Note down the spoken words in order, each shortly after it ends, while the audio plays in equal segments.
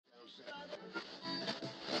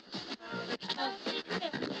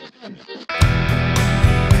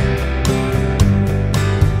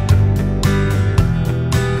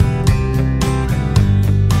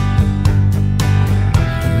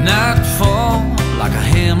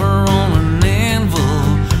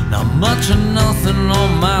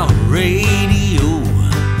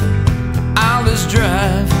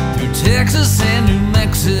Texas and New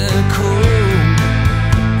Mexico.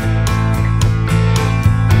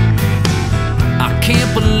 I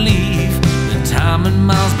can't believe the time and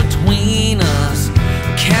miles between us.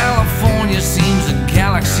 California seems a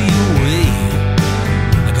galaxy away.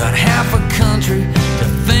 I got half a country to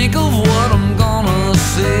think of what I'm gonna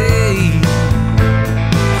say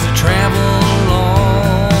as I travel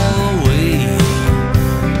all the way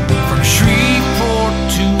from Shreveport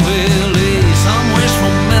to LA. Some wish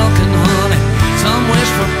for milk and honey, some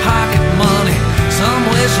wish for pocket money, some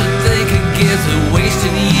wish that they could get the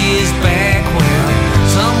wasted years back when.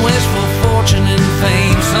 Some wish for fortune and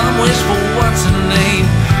fame, some wish for what's a name,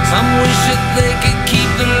 some wish that they could keep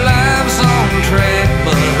their lives on track.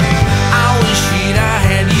 But I wish that I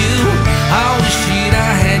had you, I wish that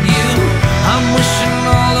I had you. I'm wishing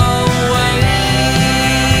all the way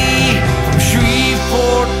from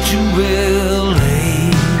Shreveport to LA.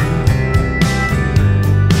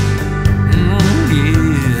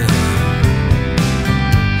 Yeah.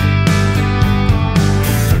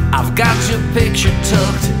 I've got your picture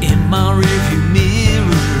tucked in my rearview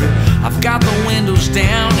mirror. I've got the windows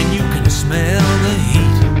down and you can smell the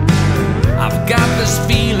heat. I've got this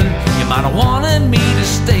feeling you might have wanted me to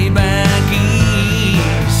stay back